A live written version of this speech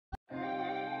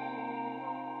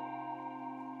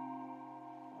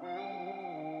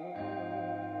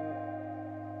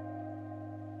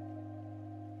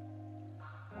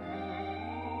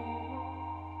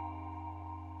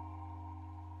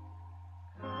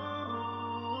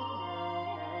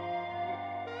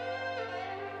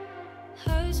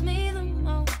disturbs me the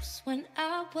most when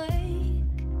I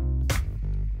wake.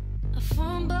 I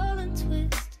fumble and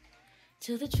twist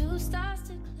till the truth starts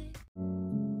to click.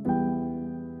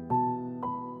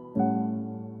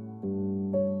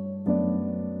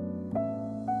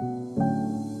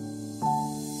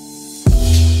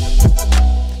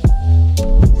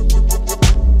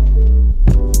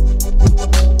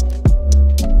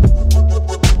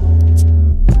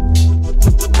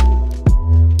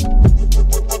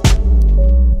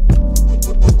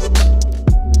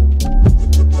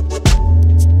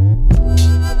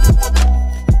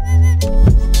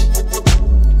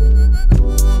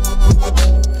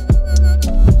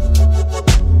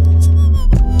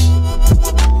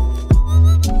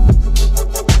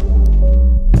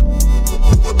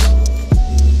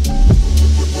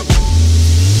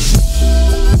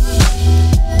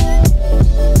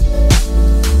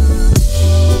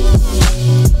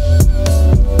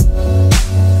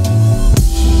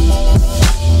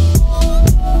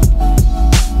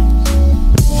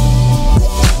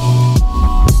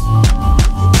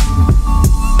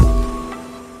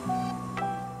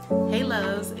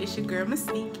 It's your girl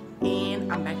Mystique,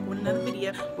 and I'm back with another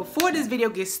video. Before this video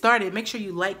gets started, make sure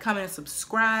you like, comment, and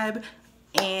subscribe,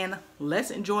 and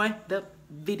let's enjoy the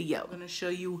video. I'm gonna show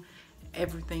you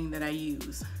everything that I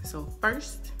use. So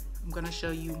first, I'm gonna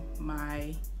show you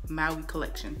my Maui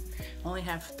collection. I only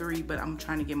have 3, but I'm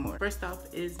trying to get more. First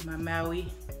off is my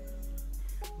Maui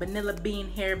vanilla bean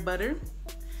hair butter.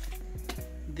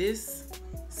 This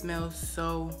smells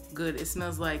so good. It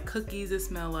smells like cookies. It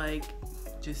smells like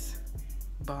just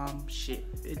bomb shit.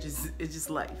 It's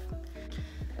just life.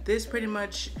 This pretty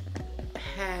much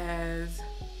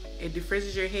it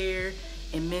defrizzes your hair,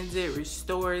 it mends it,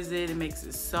 restores it, it makes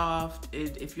it soft.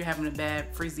 If you're having a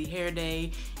bad frizzy hair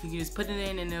day, you can just put it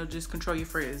in and it'll just control your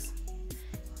frizz.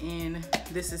 And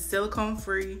this is silicone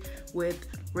free with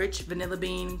rich vanilla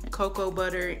bean, cocoa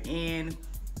butter, and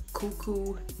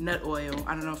cuckoo nut oil.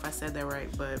 I don't know if I said that right,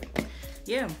 but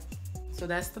yeah. So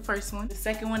that's the first one. The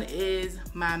second one is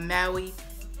my Maui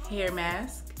hair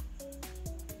mask.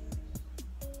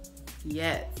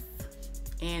 Yes.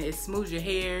 And it smooths your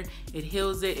hair, it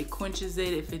heals it, it quenches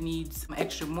it if it needs some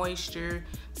extra moisture.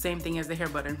 Same thing as the hair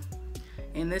butter.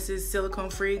 And this is silicone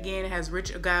free again. It has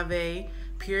rich agave,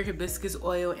 pure hibiscus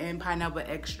oil, and pineapple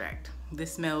extract.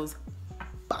 This smells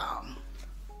bomb.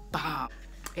 Bomb.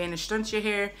 And it strengthens your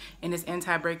hair and it's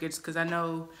anti-breakage, because I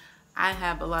know I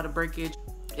have a lot of breakage.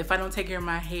 If I don't take care of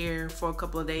my hair for a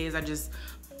couple of days, I just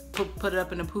put it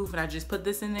up in a poof and I just put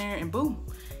this in there and boom,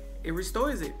 it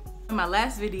restores it. In my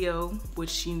last video,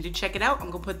 which you need to check it out, I'm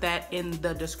gonna put that in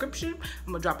the description.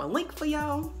 I'm gonna drop a link for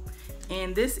y'all.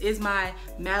 And this is my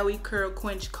Maui Curl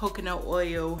Quench Coconut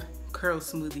Oil Curl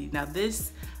Smoothie. Now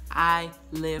this I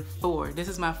live for. This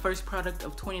is my first product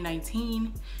of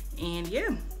 2019, and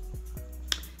yeah.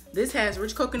 This has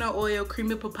rich coconut oil,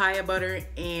 creamy papaya butter,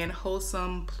 and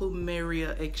wholesome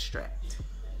plumeria extract.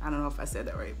 I don't know if I said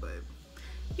that right, but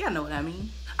y'all know what I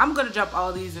mean. I'm gonna drop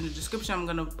all these in the description. I'm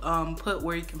gonna put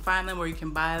where you can find them, where you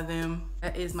can buy them.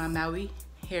 That is my Maui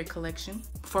hair collection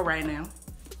for right now.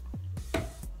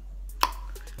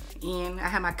 And I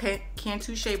have my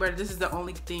Cantu Shea Butter. This is the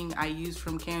only thing I use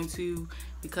from Cantu,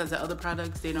 because the other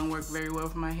products, they don't work very well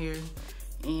for my hair.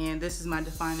 And this is my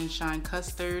Define and Shine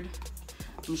Custard.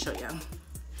 Let me show y'all.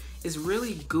 It's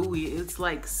really gooey. It's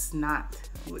like snot.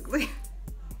 Look.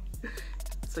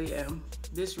 So yeah,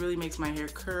 this really makes my hair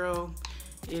curl.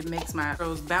 It makes my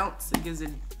curls bounce. It gives it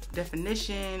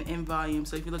definition and volume.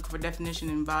 So if you're looking for definition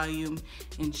and volume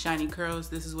and shiny curls,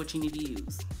 this is what you need to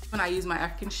use. When I use my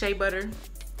African Shea Butter,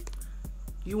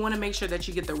 you want to make sure that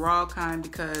you get the raw kind,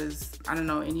 because I don't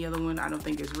know, any other one I don't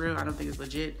think is real. I don't think it's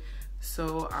legit.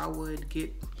 So I would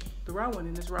get the raw one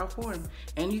in this raw form.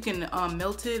 And you can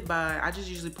melt it by, I just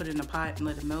usually put it in a pot and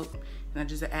let it melt. And I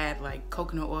just add like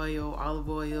coconut oil, olive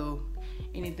oil,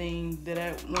 anything that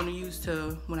I want to use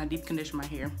to when I deep condition my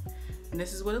hair. And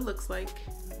this is what it looks like.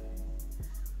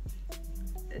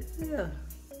 Yeah.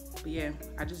 But yeah,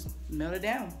 I just melt it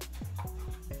down.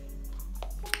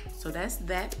 So that's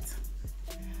that.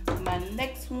 My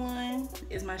next one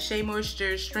is my Shea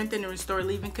Moisture Strengthen and Restore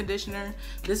Leave-In Conditioner.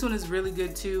 This one is really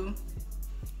good too.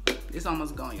 It's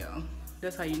almost gone, y'all.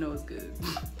 That's how you know it's good.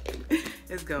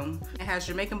 It's gone. It has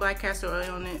Jamaican black castor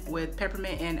oil on it with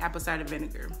peppermint and apple cider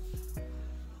vinegar.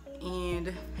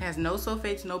 And has no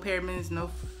sulfates, no parabens, no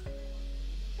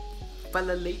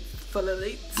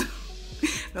phthalates,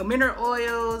 no mineral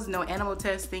oils, no animal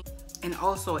testing. And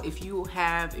also, if you're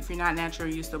not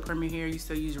natural, you still perm your hair, you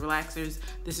still use relaxers,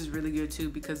 this is really good too,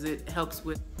 because it helps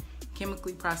with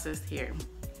chemically processed hair.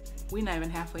 We're not even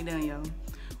halfway done, y'all.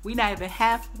 We not even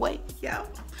halfway, yo.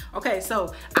 Okay,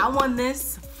 so I won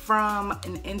this from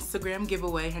an Instagram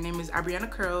giveaway. Her name is Abriana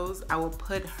Curls. I will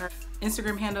put her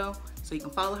Instagram handle so you can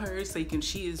follow her. So you can.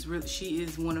 She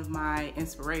is one of my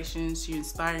inspirations. She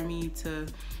inspired me to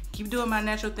keep doing my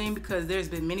natural thing, because there's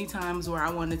been many times where I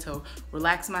wanted to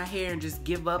relax my hair and just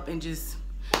give up and just,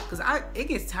 because it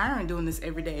gets tiring doing this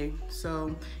every day.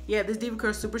 So yeah, this Diva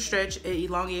Curl Super Stretch, it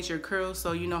elongates your curls.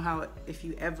 So you know how if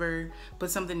you ever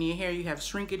put something in your hair, you have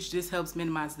shrinkage, this helps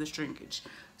minimize the shrinkage.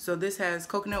 So this has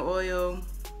coconut oil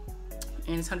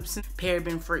and it's 100%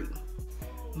 paraben free.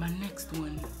 My next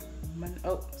one,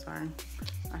 oh, sorry.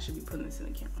 I should be putting this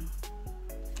in the camera.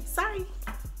 Sorry.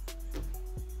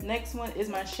 Next one is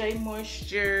my Shea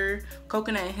Moisture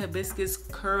Coconut and Hibiscus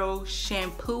Curl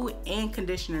Shampoo and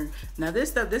Conditioner. Now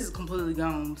this is completely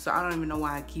gone, so I don't even know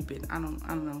why I keep it. I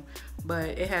don't know. But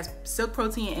it has silk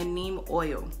protein and neem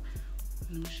oil.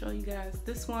 Let me show you guys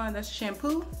this one. That's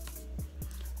shampoo.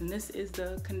 And this is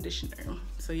the conditioner.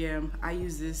 So yeah, I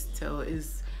use this till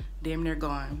it's damn near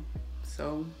gone.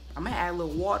 So I'm gonna add a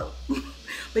little water.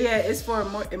 But yeah, it's for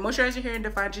moisturize your hair and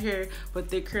define your hair with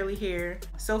thick curly hair.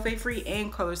 Sulfate free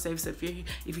and color safe. So if you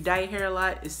dye your hair a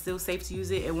lot, it's still safe to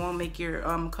use it. It won't make your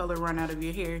color run out of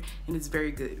your hair, and it's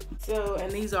very good. So,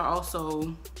 and these are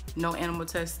also no animal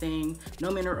testing,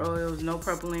 no mineral oils, no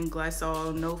propylene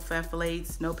glycol, no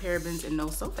phthalates, no parabens, and no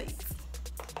sulfates.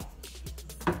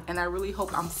 And I really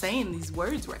hope I'm saying these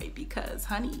words right, because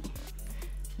honey,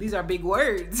 these are big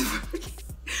words.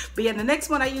 But yeah, the next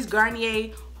one I use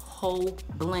Garnier Whole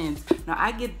Blends. Now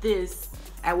I get this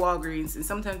at Walgreens, and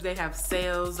sometimes they have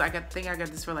sales. I think I got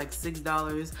this for like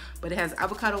 $6, but it has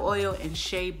avocado oil and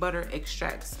shea butter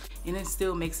extracts, and it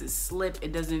still makes it slip.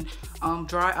 It doesn't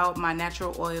dry out my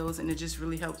natural oils, and it just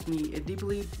really helps me. It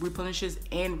deeply replenishes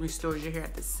and restores your hair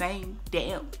at the same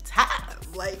damn time.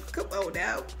 Like, come on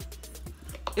now.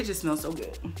 It just smells so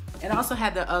good. And I also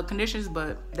had the conditioners,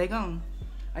 but they gone.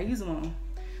 I use them all.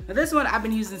 Now this one I've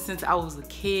been using since I was a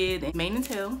kid. Mane and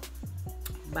Tail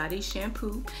body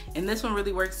shampoo, and this one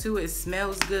really works too. It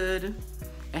smells good.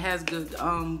 It has good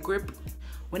grip.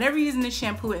 Whenever you're using this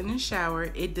shampoo in the shower,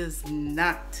 it does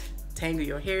not tangle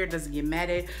your hair, it doesn't get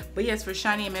matted. But yes, for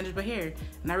shiny and manageable hair.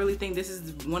 And I really think this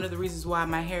is one of the reasons why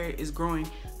my hair is growing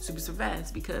super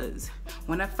fast, because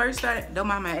when I first started, don't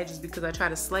mind my edges because I try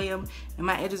to slay them, and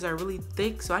my edges are really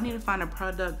thick, so I need to find a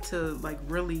product to like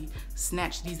really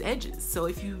snatch these edges. So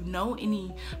if you know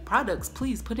any products,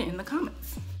 please put it in the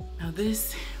comments. Now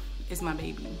this is my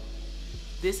baby.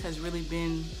 This has really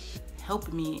been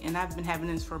helping me, and I've been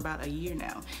having this for about a year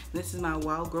now. This is my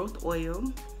Wild Growth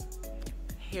Oil,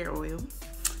 hair oil,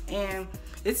 and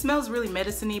it smells really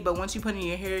medicine-y, but once you put it in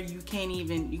your hair, you can't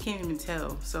even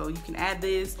tell. So you can add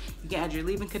this, you can add your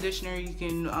leave-in conditioner, you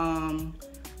can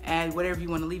add whatever you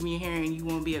want to leave in your hair, and you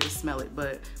won't be able to smell it.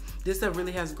 But this stuff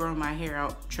really has grown my hair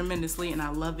out tremendously, and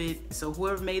I love it. So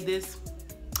whoever made this,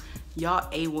 y'all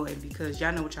A1, because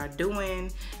y'all know what y'all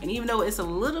doing. And even though it's a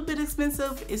little bit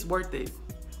expensive, it's worth it.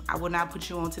 I will not put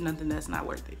you on to nothing that's not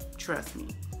worth it. Trust me.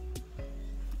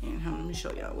 And let me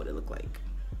show y'all what it look like.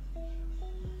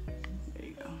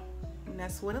 And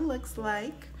that's what it looks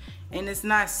like. And it's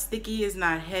not sticky, it's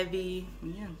not heavy.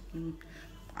 Yeah,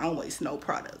 I don't waste no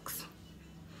products.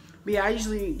 But yeah,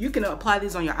 you can apply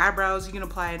these on your eyebrows, you can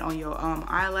apply it on your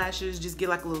eyelashes. Just get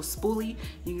like a little spoolie,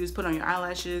 you can just put on your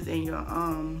eyelashes and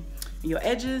your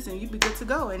edges, and you'd be good to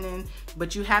go. And then,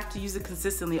 but you have to use it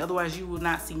consistently, otherwise you will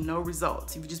not see no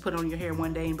results. If you just put it on your hair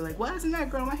one day and be like, why isn't that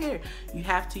growing my hair? You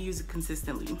have to use it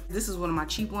consistently. This is one of my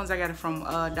cheap ones. I got it from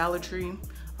Dollar Tree.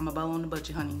 I'm a ball on the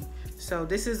budget, honey. So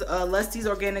this is Lusty's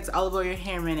Organics Olive Oil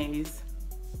Hair Mayonnaise.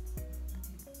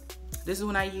 This is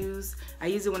when I use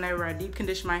it whenever I deep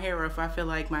condition my hair, or if I feel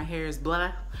like my hair is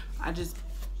blah. I just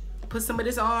put some of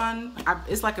this on.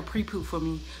 It's like a pre-poo for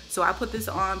me. So I put this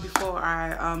on before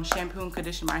I shampoo and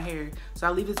condition my hair. So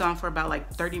I leave this on for about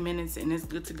like 30 minutes, and it's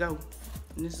good to go.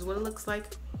 And this is what it looks like.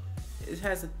 It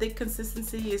has a thick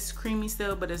consistency. It's creamy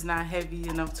still, but it's not heavy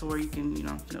enough to where you can,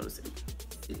 notice it.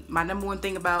 My number one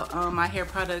thing about my hair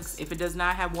products, if it does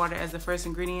not have water as the first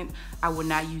ingredient, I will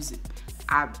not use it.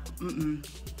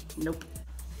 Nope.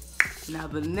 Now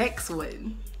the next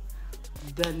one,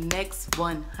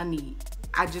 honey,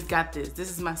 I just got this. This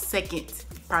is my second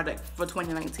product for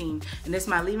 2019, and this is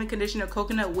my leave-in conditioner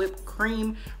coconut whipped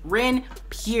cream Ren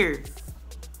Pure.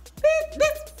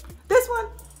 This one,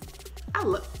 I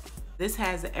love. This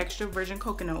has the extra virgin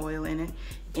coconut oil in it,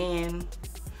 and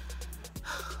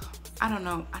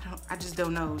I just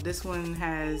don't know. This one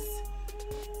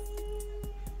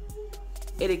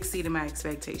it exceeded my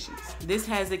expectations. This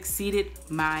has exceeded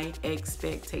my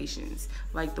expectations.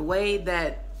 Like the way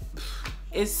that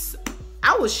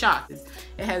I was shocked.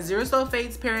 It has zero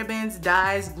sulfates, parabens,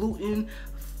 dyes, gluten,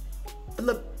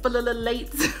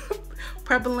 phthalates,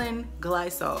 propylene,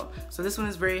 glycol. So this one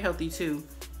is very healthy too.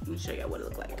 Let me show you what it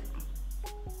looks like.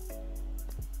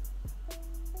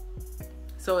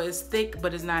 So it's thick,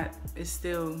 but it's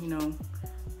still, you know,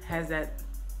 has that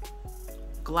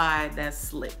glide, that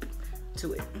slip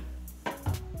to it.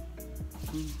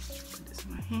 Put this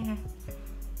in my hand.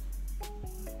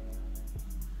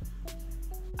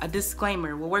 A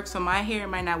disclaimer, what works for my hair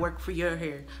might not work for your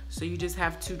hair. So you just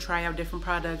have to try out different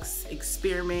products,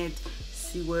 experiment,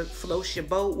 see what floats your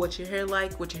boat, what your hair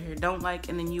like, what your hair don't like,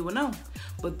 and then you will know.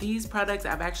 But these products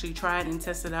I've actually tried and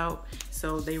tested out,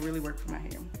 so they really work for my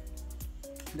hair.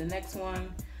 The next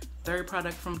one, third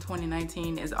product from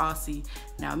 2019 is Aussie.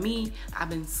 Now me, I've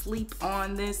been sleep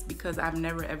on this because I've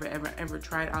never ever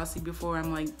tried Aussie before.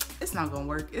 I'm like, it's not gonna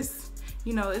work. It's,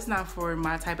 you know, it's not for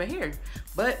my type of hair.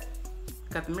 But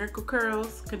got the Miracle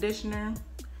Curls conditioner,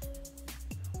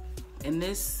 and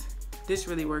this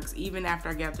really works even after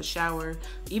I get out the shower.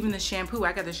 Even the shampoo,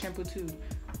 I got the shampoo too.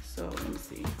 So let me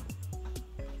see.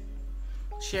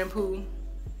 Shampoo.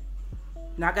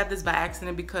 Now I got this by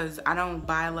accident because I don't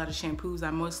buy a lot of shampoos.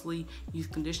 I mostly use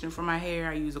conditioner for my hair.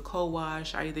 I use a cold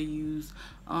wash. I either use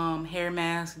hair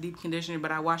mask, deep conditioner,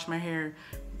 but I wash my hair,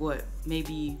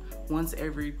 maybe once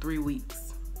every 3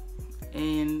 weeks.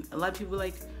 And a lot of people are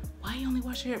like, why you only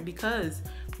wash your hair? Because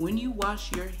when you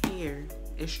wash your hair,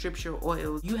 it strips your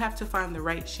oils. You have to find the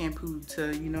right shampoo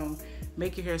to, you know,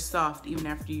 make your hair soft even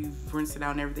after you've rinsed it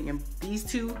out and everything. And these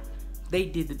two, they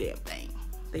did the damn thing.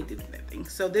 They did the damn thing.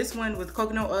 So this one with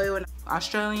coconut oil and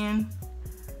Australian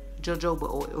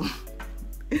jojoba oil.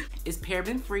 It's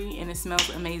paraben free and it smells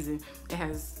amazing. It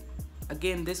has,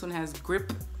 again, this one has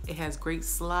grip. It has great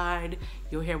slide.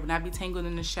 Your hair will not be tangled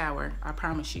in the shower. I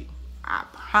promise you. I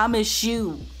promise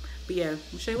you. But yeah,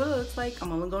 let me show you what it looks like.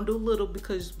 I'm only gonna do a little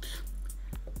because,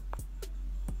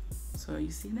 so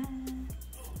you see that?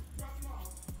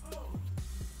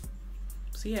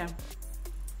 So yeah,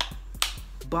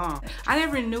 bomb. I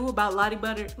never knew about Lotta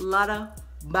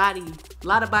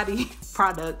Body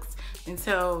products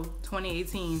until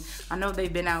 2018. I know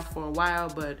they've been out for a while,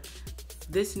 but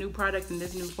this new product and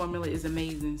this new formula is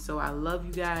amazing. So I love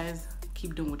you guys.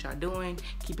 Keep doing what y'all doing.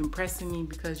 Keep impressing me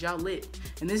because y'all lit.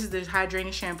 And this is the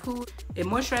hydrating shampoo. It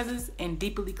moisturizes and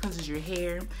deeply cleanses your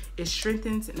hair. It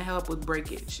strengthens and helps with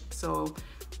breakage. So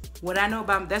what I know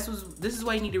about, this is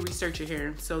why you need to research your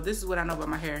hair. So this is what I know about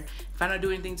my hair. If I don't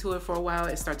do anything to it for a while,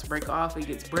 it starts to break off, it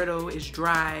gets brittle, it's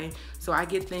dry. So I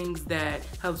get things that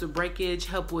helps with breakage,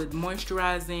 help with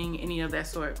moisturizing, any of that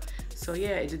sort. So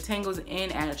yeah, it detangles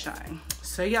and adds shine.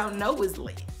 So y'all know it's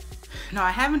lit. No,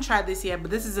 I haven't tried this yet,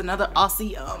 but this is another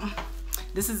Aussie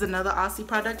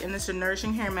product, and it's a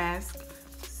nourishing hair mask.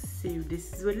 So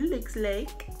this is what it looks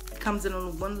like. It comes in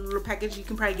one little package. You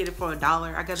can probably get it for $1.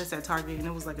 I got this at Target and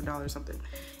it was like $1 or something.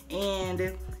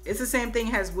 And it's the same thing,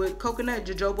 it has wood, coconut,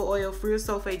 jojoba oil, free of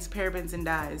sulfates, parabens, and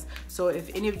dyes. So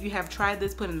if any of you have tried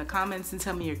this, put in the comments and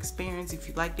tell me your experience. If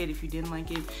you liked it, if you didn't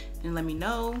like it, then let me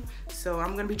know. So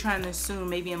I'm gonna be trying this soon,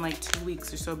 maybe in like 2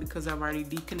 weeks or so, because I've already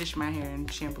deep conditioned my hair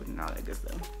and shampooed and all that good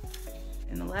stuff.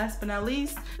 And the last but not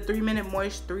least, 3-minute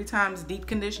moist 3 times deep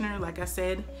conditioner. Like I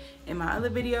said in my other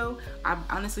video, I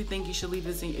honestly think you should leave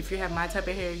this in, if you have my type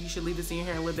of hair, you should leave this in your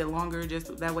hair a little bit longer,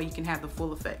 just that way you can have the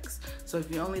full effects. So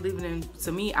if you're only leaving it in,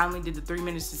 to me, I only did the 3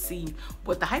 minutes to see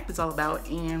what the hype is all about,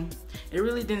 and it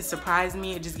really didn't surprise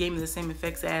me. It just gave me the same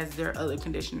effects as their other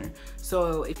conditioner.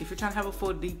 So if you're trying to have a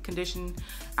full deep condition,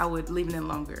 I would leave it in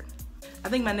longer. I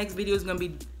think my next video is gonna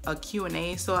be a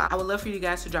Q&A, so I would love for you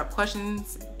guys to drop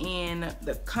questions in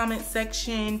the comment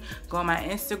section. Go on my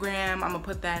Instagram, I'm gonna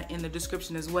put that in the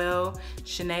description as well.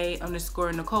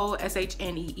 Shanae_Nicole,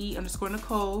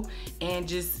 SHNEE_Nicole, and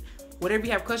just whatever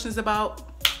you have questions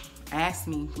about, ask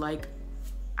me. Like,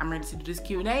 I'm ready to do this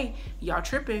Q&A. Y'all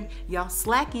tripping, y'all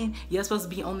slacking, y'all supposed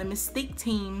to be on the Mystique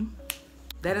team.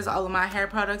 That is all of my hair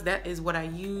products. That is what I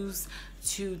use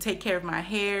to take care of my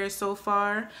hair so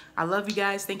far. I love you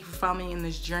guys. Thank you for following me in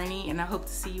this journey, and I hope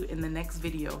to see you in the next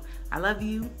video. I love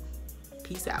you.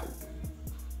 Peace out.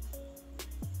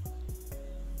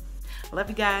 I love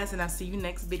you guys, and I'll see you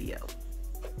next video.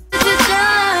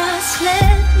 Just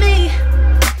let me